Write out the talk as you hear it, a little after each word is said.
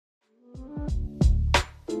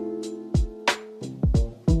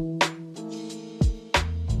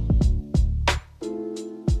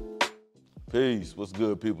Peace. What's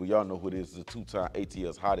good, people? Y'all know who it is. The two-time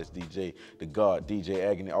ATL's hottest DJ, the God, DJ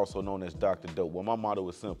Agony, also known as Dr. Dope. Well, my motto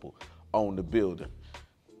is simple: own the building.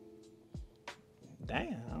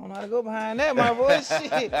 Damn, I don't know how to go behind that, my boy.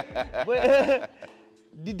 Shit. But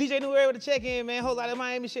DJ New Era with the check-in, man. Whole lot of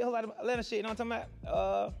Miami shit, whole lot of Atlanta shit, you know what I'm talking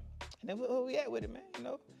about? And then where we at with it, man? You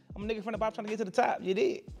know, I'm a nigga from the bottom trying to get to the top. You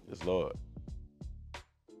did. Yes, Lord.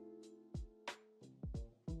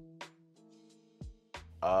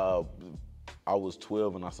 I was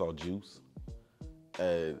 12 and I saw Juice.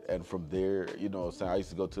 And from there, you know what I'm saying, I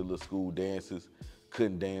used to go to little school dances,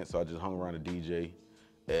 couldn't dance, so I just hung around the DJ.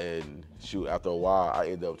 And shoot, after a while, I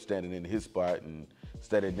ended up standing in his spot and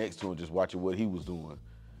standing next to him, just watching what he was doing.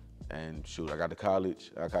 And shoot, I got to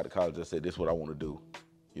college. I said, this is what I want to do.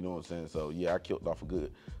 You know what I'm saying? So yeah, I killed off a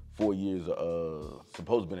good 4 years,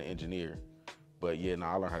 supposed to be an engineer. But yeah,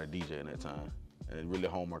 I learned how to DJ in that time. And really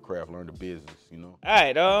hone my craft, learn the business, you know? All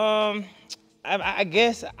right, I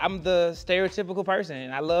guess I'm the stereotypical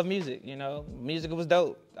person. I love music, you know? Music was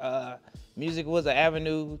dope. Music was an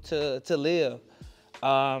avenue to live.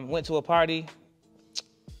 Went to a party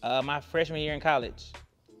my freshman year in college.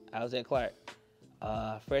 I was at Clark.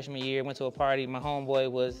 Freshman year, went to a party. My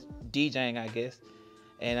homeboy was DJing, I guess.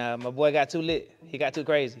 And my boy got too lit. He got too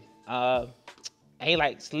crazy. And he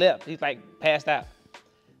like slept. He like passed out.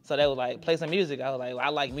 So they was like, play some music. I was like, well, I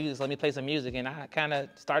like music, so let me play some music. And I kind of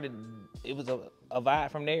started, it was a vibe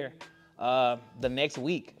from there. The next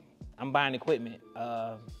week, I'm buying equipment.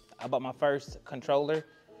 I bought my first controller.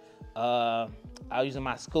 I was using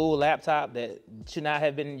my school laptop that should not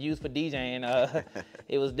have been used for DJing.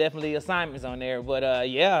 It was definitely assignments on there. But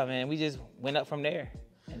yeah, man, we just went up from there.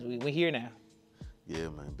 And we're here now. Yeah,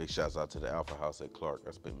 man. Big shouts out to the Alpha House at Clark.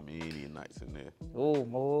 I spent many nights in there. Oh,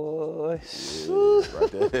 boy. Yeah,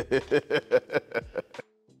 right there.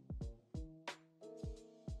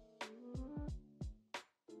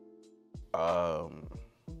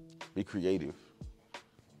 Be creative.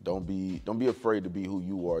 Don't be afraid to be who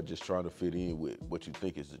you are, just trying to fit in with what you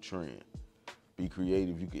think is the trend. Be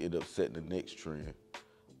creative. You can end up setting the next trend.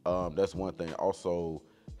 That's one thing. Also,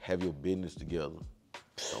 have your business together.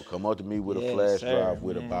 Don't come up to me with a flash drive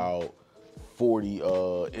with about 40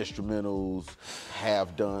 instrumentals,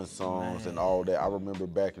 half-done songs, and all that. I remember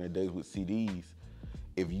back in the days with CDs,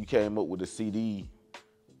 if you came up with a CD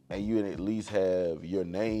and you didn't at least have your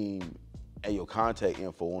name and your contact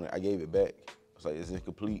info on it, I gave it back. It's like, it's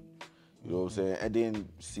incomplete. You know what I'm saying? And then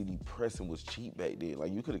CD pressing was cheap back then.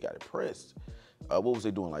 Like, you could have got it pressed. What was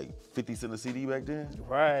they doing, like 50 cents a CD back then?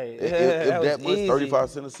 Right. If that much, 35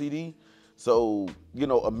 cents a CD. So, you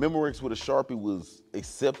know, a Memorex with a Sharpie was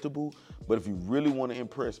acceptable, but if you really want to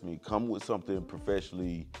impress me, come with something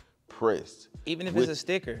professionally pressed. Even if it's a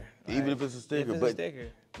sticker. Even if it's a sticker. If it's a sticker.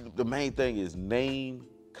 The main thing is name,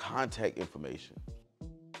 contact information.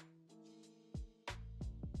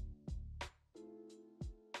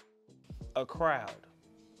 A crowd.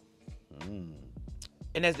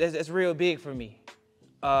 And that's real big for me.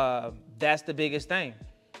 That's the biggest thing.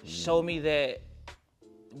 Show me that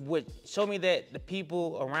the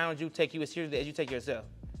people around you take you as seriously as you take yourself.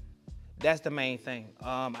 That's the main thing.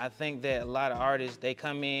 I think that a lot of artists, they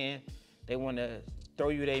come in, they want to throw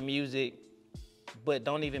you their music, but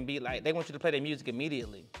don't even be like, they want you to play their music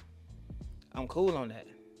immediately. I'm cool on that.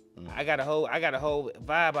 I got a whole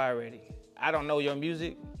vibe already. I don't know your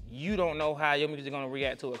music. You don't know how your music is gonna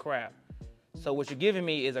react to a crowd. So what you're giving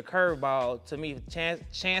me is a curveball to me,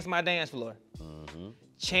 chance my dance floor,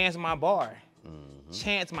 chance my bar,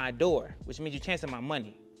 chance my door, which means you're chancing my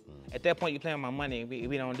money. At that point, you're playing with my money.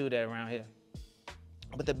 We don't do that around here.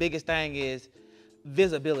 But the biggest thing is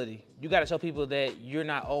visibility. You gotta show people that you're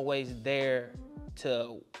not always there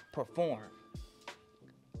to perform.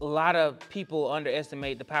 A lot of people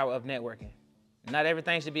underestimate the power of networking. Not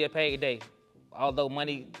everything should be a paid day, although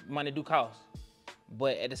money do cost.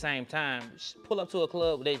 But at the same time, pull up to a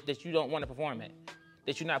club that you don't want to perform at,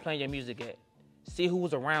 that you're not playing your music at. See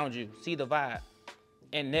who's around you, see the vibe,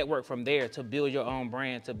 and network from there to build your own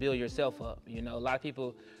brand, to build yourself up. You know, a lot of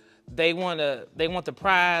people, they want the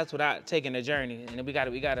prize without taking the journey, and we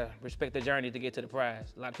gotta respect the journey to get to the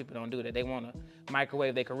prize. A lot of people don't do that. They want to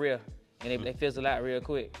microwave their career, and they fizzle out real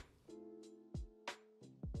quick.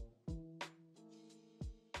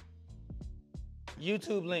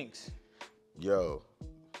 YouTube links. Yo,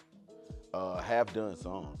 half-done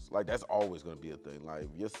songs. Like, that's always gonna be a thing. Like, if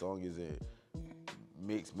your song isn't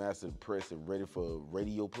mixed, mastered, pressed, and ready for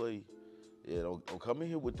radio play, yeah, don't come in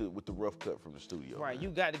here with the rough cut from the studio. Right, man.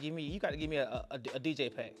 You got to give me a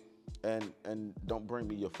DJ pack. And don't bring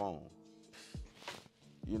me your phone.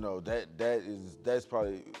 You know, that's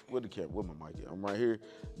probably where my mic at? I'm right here.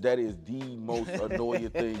 That is the most annoying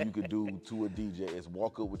thing you could do to a DJ is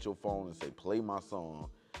walk up with your phone and say, play my song.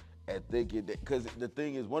 And thinking that, because the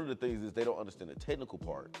thing is, one of the things is they don't understand the technical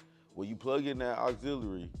part. When you plug in that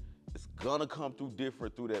auxiliary, it's gonna come through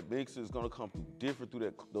different through that mixer. It's gonna come through different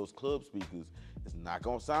through those club speakers. It's not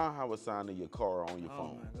gonna sound how it sounds in your car or on your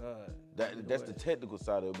phone. Oh my God. That's the technical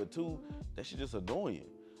side of it. But two, that shit just annoying.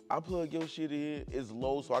 I plug your shit in, it's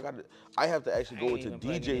low, so I have to actually go into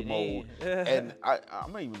DJ mode. And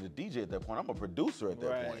I'm not even a DJ at that point. I'm a producer at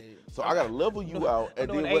that point. So I gotta level you out. And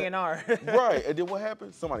then A&R. Right, and then what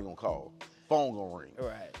happens? Somebody gonna call. Phone gonna ring.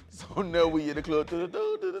 Right. So now we in the club.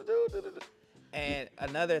 And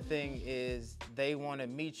another thing is they wanna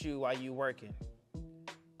meet you while you working.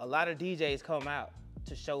 A lot of DJs come out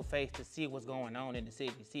to show face to see what's going on in the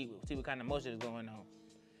city, see what kind of motion is going on.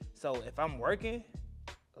 So if I'm working,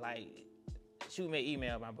 like, shoot me an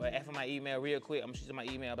email, my boy. Ask for my email real quick. I'm gonna shoot you my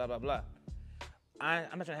email, blah, blah, blah.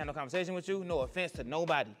 I'm not trying to have no conversation with you. No offense to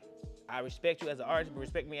nobody. I respect you as an artist, but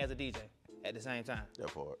respect me as a DJ at the same time.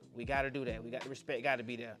 That part. We gotta do that. We got the respect, gotta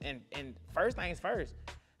be there. And first things first.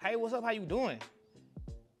 Hey, what's up? How you doing?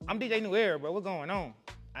 I'm DJ New Era, bro. What's going on?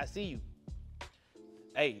 I see you.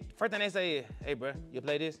 Hey, first thing they say is, hey, bro, you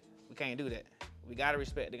play this? We can't do that. We gotta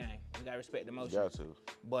respect the game. We gotta respect the motion. Got to.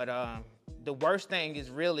 But the worst thing is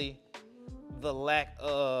really the lack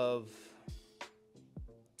of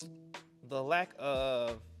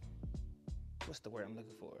what's the word I'm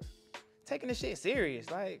looking for? Taking the shit serious,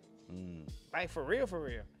 like for real.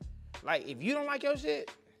 Like if you don't like your shit,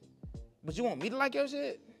 but you want me to like your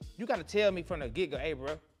shit, you gotta tell me from the get-go, hey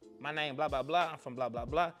bro, my name blah blah blah, I'm from blah blah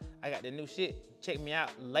blah, I got the new shit, check me out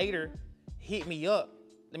later, hit me up,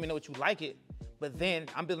 let me know what you like it, but then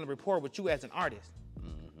I'm building a rapport with you as an artist.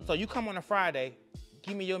 So you come on a Friday,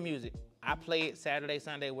 give me your music. I play it Saturday,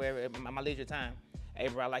 Sunday, wherever, my leisure time. Hey,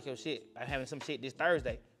 bro, I like your shit. I'm having some shit this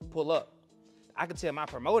Thursday. Pull up. I can tell my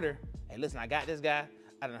promoter, hey, listen, I got this guy.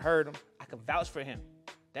 I done heard him. I can vouch for him.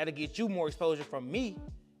 That'll get you more exposure from me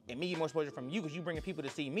and me more exposure from you because you bringing people to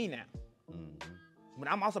see me now. But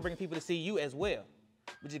I'm also bringing people to see you as well.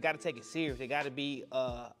 We just got to take it serious. It got to be,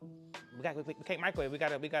 we can't microwave. We got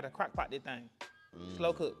to crock pot this thing.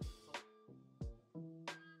 Slow cook.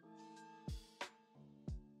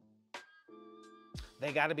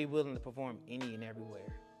 They got to be willing to perform any and everywhere.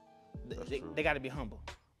 They got to be humble.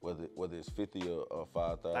 Whether it's 50 or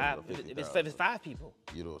 5,000 or 50,000. If it's 5 people.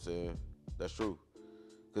 You know what I'm saying? That's true.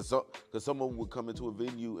 Because someone would come into a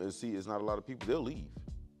venue and see it's not a lot of people, they'll leave.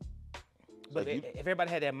 But if everybody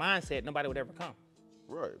had that mindset, nobody would ever come.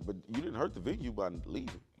 Right, but you didn't hurt the venue by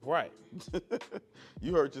leaving. Right.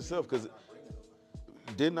 You hurt yourself because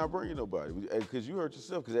did not bring nobody. Because you hurt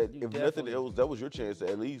yourself because if nothing else, that was your chance to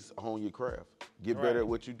at least hone your craft. Get better at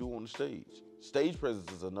what you do on the stage. Stage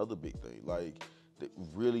presence is another big thing. Like, they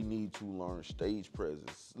really need to learn stage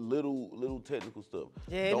presence. Little technical stuff.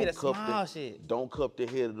 Yeah, be the small shit. Don't cup the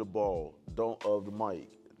head of the ball. Of the mic.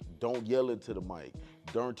 Don't yell into the mic.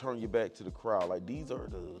 Don't turn your back to the crowd. Like, these are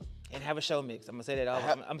the... And have a show mix. I'm gonna say that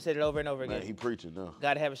I'm gonna say it over and over again. Man, he preaching now.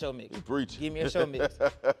 Gotta have a show mix. He preaching. Give me a show mix.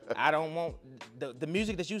 I don't want the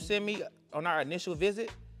music that you send me on our initial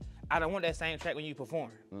visit. I don't want that same track when you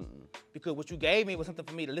perform. Because what you gave me was something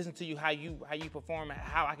for me to listen to you how you perform and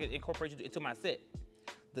how I can incorporate you into my set.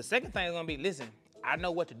 The second thing is gonna be, listen, I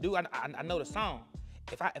know what to do. I know the song.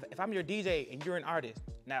 If I'm your DJ and you're an artist,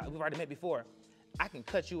 now we've already met before. I can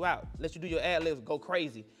cut you out, let you do your ad libs, go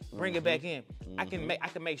crazy, bring it back in. I can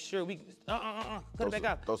make sure we cut it back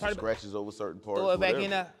out. Throw some scratches over certain parts. Throw it back in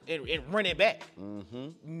there and run it back.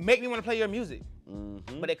 Make me want to play your music.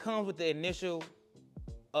 But it comes with the initial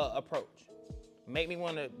approach. Make me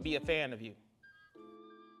want to be a fan of you.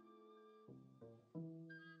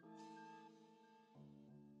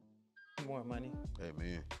 More money.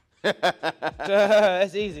 Amen.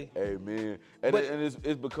 That's easy. Amen. And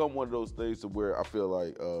it's become one of those things to where I feel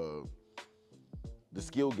like the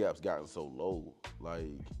skill gap's gotten so low.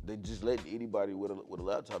 Like, they just let anybody with a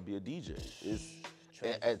laptop be a DJ. It's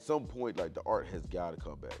at some point, like, the art has got to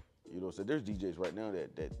come back. You know what I'm saying? There's DJs right now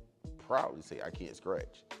that proudly say, I can't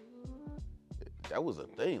scratch. That was a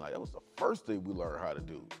thing. Like, that was the first thing we learned how to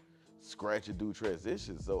do. Scratch and do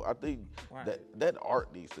transitions. So I think that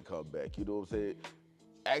art needs to come back. You know what I'm saying?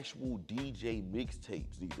 Actual DJ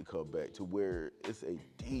mixtapes need to come back to where it's a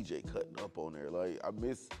DJ cutting up on there. Like, I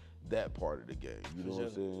miss that part of the game. You know what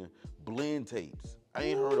I'm saying? Blend tapes. I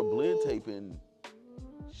ain't heard a blend tape in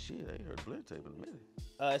shit. I ain't heard a blend tape in a minute.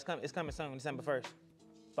 It's coming soon, December 1st.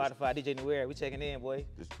 Spotify, DJ New Era. We checking in, boy.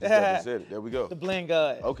 Just like you said it. There we go. The blend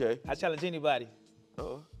god. Okay. I challenge anybody.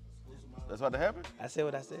 That's about to happen? I said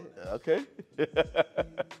what I said. Okay.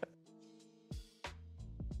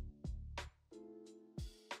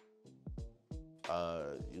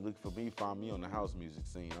 You look for me, find me on the house music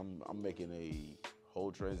scene. I'm making a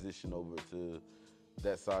whole transition over to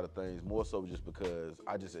that side of things, more so just because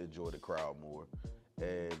I just enjoy the crowd more.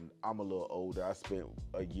 And I'm a little older. I spent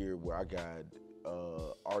a year where I got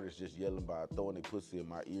artists just yelling by throwing their pussy in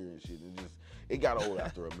my ear and shit. It got old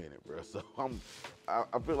after a minute, bro. So I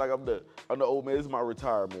feel like I'm the old man. This is my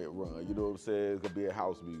retirement run. You know what I'm saying? It's gonna be a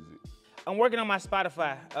house music. I'm working on my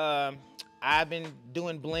Spotify. I've been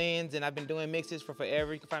doing blends and I've been doing mixes for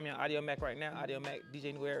forever. You can find me on Audio Mac right now, Audio Mac,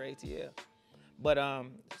 DJ New Era ATL. But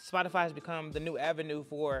Spotify has become the new avenue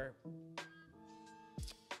for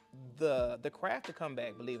the craft to come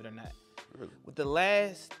back, believe it or not. Really? With the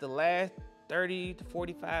last 30 to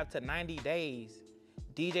 45 to 90 days,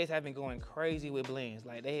 DJs have been going crazy with blends.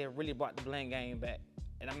 Like they have really brought the blend game back.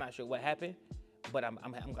 And I'm not sure what happened, but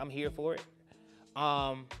I'm here for it.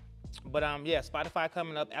 Yeah, Spotify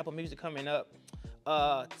coming up, Apple Music coming up.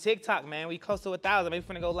 TikTok, man, we close to 1,000. Maybe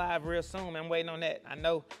we're finna go live real soon, man. I'm waiting on that. I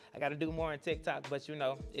know I gotta do more on TikTok, but you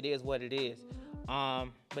know, it is what it is.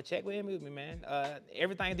 But check with me, man.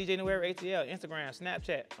 Everything DJ New Era ATL, Instagram,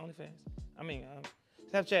 Snapchat, OnlyFans.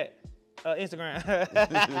 Snapchat, Instagram,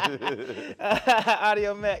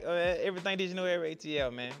 Audio Mac, man. Everything DJ New Era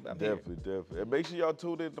ATL, man. Definitely. And make sure y'all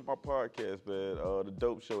tune into my podcast, man. The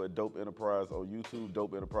Dope Show at Dope Enterprise on YouTube,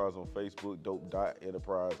 Dope Enterprise on Facebook,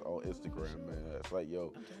 Dope.Enterprise on Instagram, man. It's like,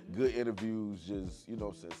 good interviews, just, you know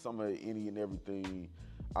what I'm saying, some of any and everything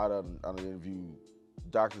out of the interview.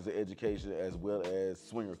 Doctors of education as well as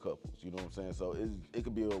swinger couples, you know what I'm saying? So it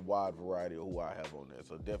could be a wide variety of who I have on there.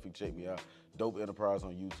 So definitely check me out. Dope Enterprise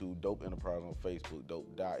on YouTube, Dope Enterprise on Facebook,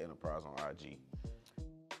 Dope.Enterprise on IG.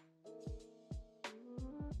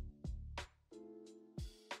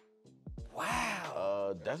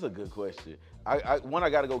 Wow. That's a good question. I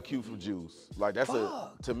gotta go Q from Juice. Like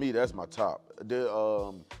to me, that's my top.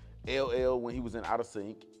 LL when he was in Out of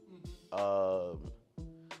Sync.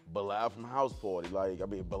 Bilal from House Party.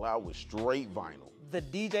 Bilal was straight vinyl. The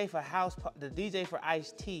DJ for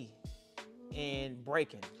Ice-T in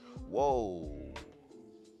Breaking. Whoa.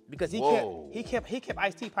 Because he kept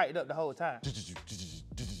Ice-T piped up the whole time.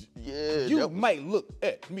 Yeah. You might look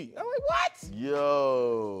at me. I'm like, what?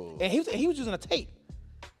 Yo. And he was using a tape,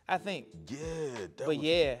 I think. Yeah. Damn,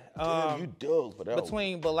 you dug for that.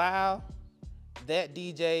 Between Bilal, that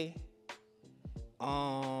DJ,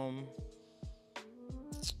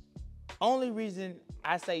 only reason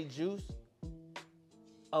I say Juice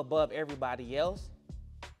above everybody else,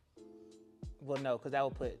 well, no, because that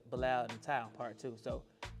would put Bilal in the Town Part 2. So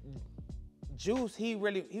Juice, he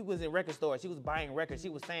was in record stores. He was buying records. He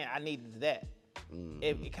was saying, I needed that.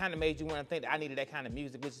 It kind of made you want to think that I needed that kind of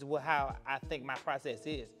music, which is how I think my process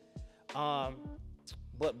is.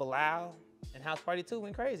 But Bilal and House Party 2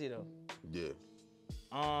 went crazy, though.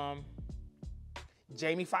 Yeah.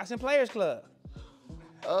 Jamie Foxx and Players Club.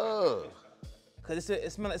 Cause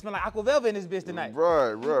it smell like Aqua Velva in this bitch tonight.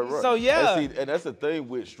 Right. So yeah. And that's the thing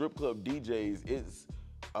with strip club DJs, it's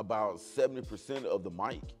about 70% of the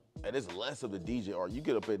mic. And it's less of the DJ. Or you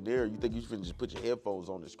get up in there, you think you can just put your headphones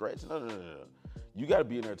on and scratch. No. You gotta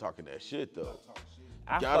be in there talking that shit though.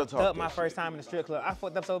 I fucked up my first time in the strip club. I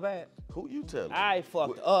fucked up so bad. Who you telling? I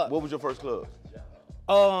fucked up. What was your first club?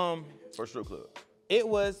 First strip club? It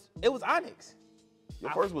was Onyx.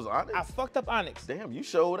 Your first was Onyx? I fucked up Onyx. Damn, you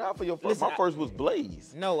showed out for your first. Listen, my first was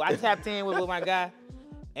Blaze. No, I tapped in with my guy,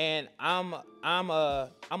 and I'm a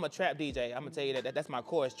trap DJ. I'm gonna tell you that's my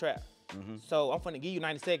core is trap. So I'm finna give you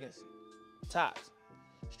 90 seconds, tops.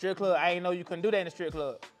 Strip club, I ain't know you couldn't do that in the strip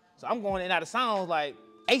club. So I'm going in and out of songs like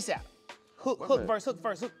ASAP. Hook verse, hook. I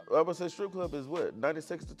was gonna say strip club is what, 90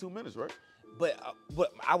 seconds to 2 minutes, right? But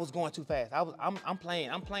I was going too fast. I'm playing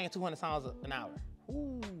 200 songs an hour.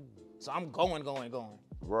 Ooh. So I'm going.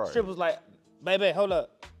 Right. Strip was like, baby, hold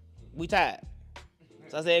up, we tied.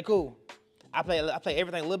 So I said, cool. I play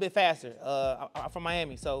everything a little bit faster. I'm from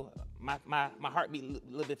Miami, so my heartbeat a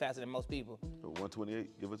little bit faster than most people.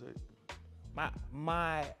 128, give or take. My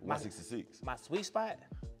 166. My sweet spot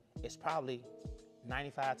is probably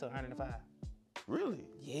 95 to 105. Really?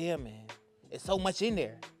 Yeah, man. It's so much in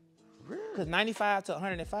there. Really? Cause 95 to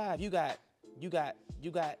 105, you got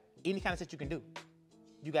any kind of set you can do.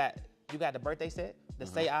 You got the birthday set, the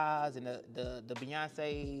Say Oz and the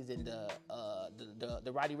Beyonces and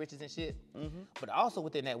the Roddy Riches and shit. But also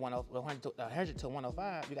within that 100 to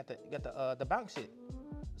 105, you got the bounce shit.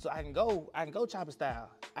 So I can go chopper style.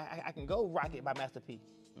 I can go rock it by Master P.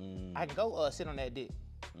 I can go sit on that dick.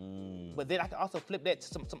 But then I can also flip that to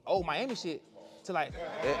some old Miami shit. To like,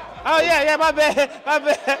 oh yeah, my bad.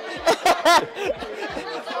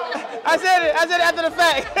 I said it after the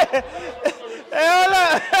fact. Hey, hold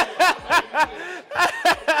up.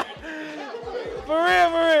 For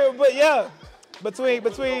real. But yeah, between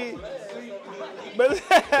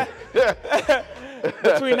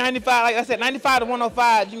 95, like I said, 95 to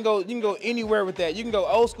 105, you can go anywhere with that. You can go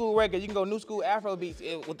old school record, you can go new school Afro beats,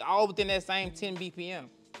 all within that same 10 BPM.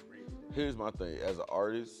 Here's my thing, as an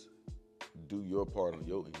artist, do your part on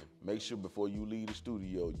your end. Make sure before you leave the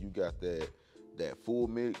studio, you got that full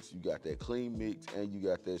mix, you got that clean mix, and you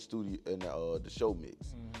got that studio and the show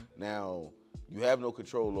mix. Now, you have no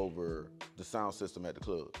control over the sound system at the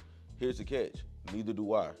club. Here's the catch, neither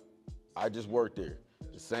do I. I just work there.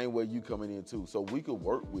 The same way you coming in too. So we could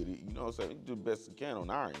work with it, you know what I'm saying? We can do the best we can on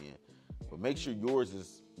our end. But make sure yours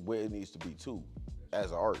is where it needs to be too,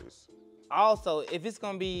 as an artist. Also, if it's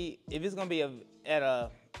gonna be at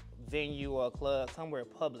a venue or a club, somewhere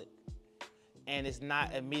public, and it's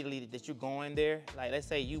not immediately that you're going there, like let's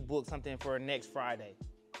say you book something for next Friday,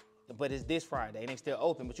 but it's this Friday and it's still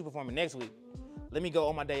open, but you performing next week. Let me go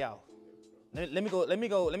on my day off. Let me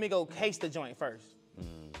go case the joint first.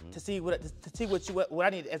 To see what I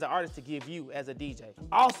need as an artist to give you as a DJ.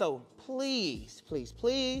 Also, please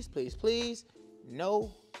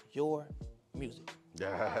know your music.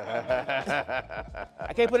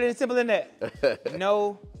 I can't put it any simpler than that.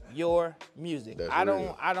 Know your music. I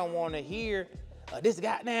don't want to hear this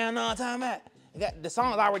goddamn time at. The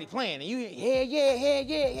song's already playing and you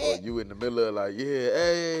yeah. Or you in the middle of like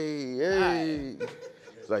hey.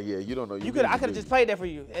 It's like you don't know. I could have just played that for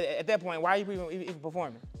you at that point. Why are you even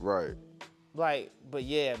performing? Right. Like, but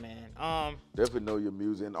yeah, man. Definitely know your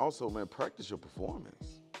music, and also, man, practice your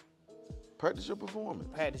performance. Practice.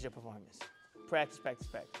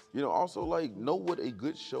 You know, also like know what a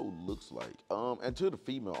good show looks like. And to the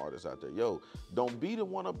female artists out there, don't be the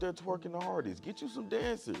one up there twerking the hardest. Get you some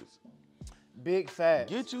dancers. Big facts.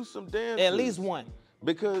 Get you some dancers. At least one.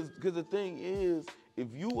 Because the thing is, if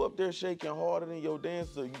you up there shaking harder than your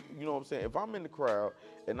dancer, you know what I'm saying? If I'm in the crowd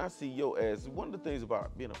and I see your ass, one of the things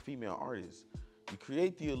about being a female artist, you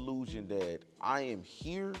create the illusion that I am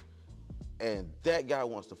here and that guy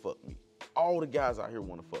wants to fuck me. All the guys out here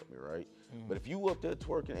want to fuck me, right? But if you up there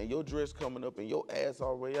twerking and your dress coming up and your ass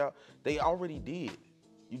all the way out, they already did.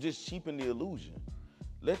 You just cheapen the illusion.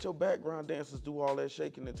 Let your background dancers do all that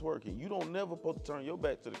shaking and twerking. You don't never supposed to turn your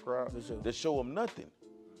back to the crowd to show them nothing.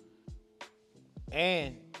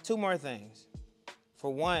 And two more things.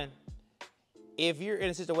 For one, if you're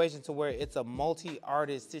in a situation to where it's a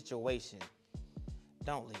multi-artist situation,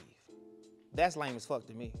 don't leave. That's lame as fuck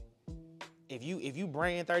to me. If you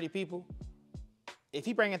bring in 30 people, if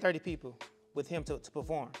he bring in 30 people with him to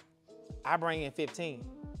perform, I bring in 15.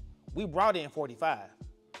 We brought in 45.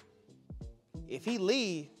 If he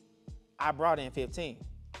leave, I brought in 15,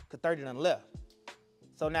 because 30 done left.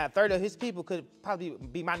 So now 30 of his people could probably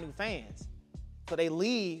be my new fans. So they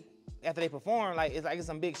leave after they perform, like it's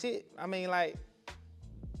some big shit. I mean, like,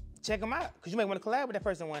 check them out, because you may want to collab with that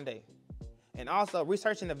person one day. And also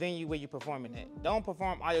researching the venue where you're performing at. Don't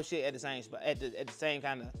perform all your shit at the same spot, at the same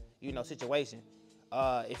kind of situation.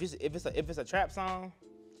 If it's a trap song,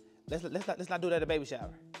 let's not do that at a baby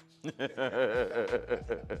shower.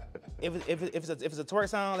 if it's a twerk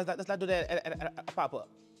song, let's not do that at a pop up.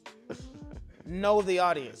 Know the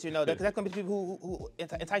audience, because that's gonna be people who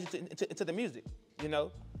entice you into the music.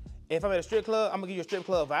 If I'm at a strip club, I'm gonna give you a strip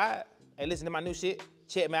club vibe. Hey, listen to my new shit,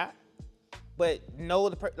 check me out. But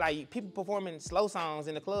know like people performing slow songs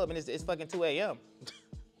in the club and it's fucking 2 a.m.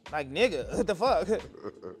 Like, nigga, what the fuck?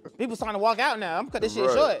 People starting to walk out now. I'm gonna cut this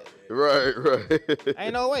shit short. Right.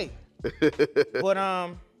 Ain't no way. But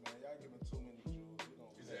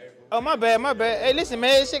oh, my bad. Hey, listen,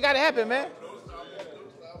 man, this shit gotta happen, man.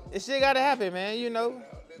 This shit gotta happen, man.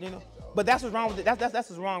 But that's what's wrong with it. That's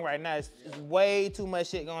what's wrong right now. It's way too much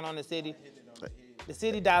shit going on in the city. The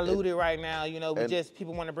city diluted right now.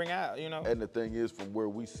 People want to bring out. And the thing is, from where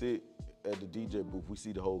we sit at the DJ booth, we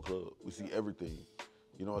see the whole club. We see everything.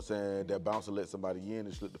 You know what I'm saying? That bouncer let somebody in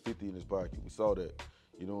and slipped the 50 in his pocket. We saw that.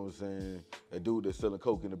 You know what I'm saying? That dude that's selling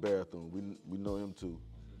coke in the bathroom. We know him too.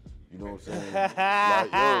 You know what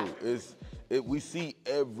I'm saying? Like, we see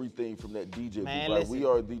everything from that DJ booth. Man, like, we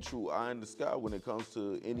are the true eye in the sky when it comes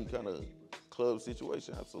to any kind of club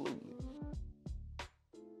situation. Absolutely.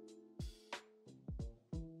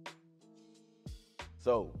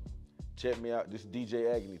 So, check me out. This is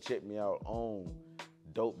DJ Agony. Check me out on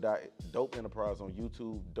Dope Enterprise on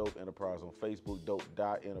YouTube, Dope Enterprise on Facebook,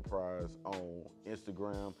 Dope.Enterprise on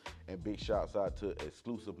Instagram, and big shouts out to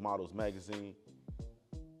Exclusive Models Magazine.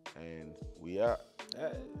 And we out.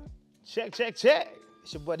 Check.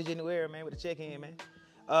 It's your boy DJ New Era, man, with the check-in, man.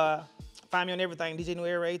 Find me on everything, DJ New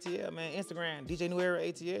Era ATL, man. Instagram, DJ New Era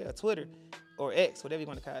ATL, Twitter, or X, whatever you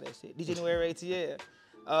want to call that shit. DJ New Era ATL.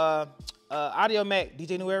 Audio Mac,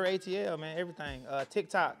 DJ New Era ATL, man. Everything.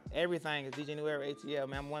 TikTok, everything is DJ New Era ATL,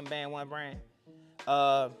 man. I'm one band, one brand.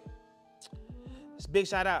 It's big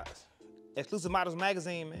shout outs. Exclusive Models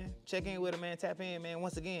Magazine, man. Check in with it, man. Tap in, man.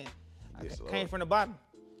 Once again, Yes, I came from the bottom,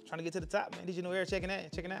 trying to get to the top, man. DJ New Era checking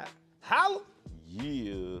out. Holla!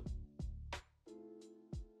 Yeah.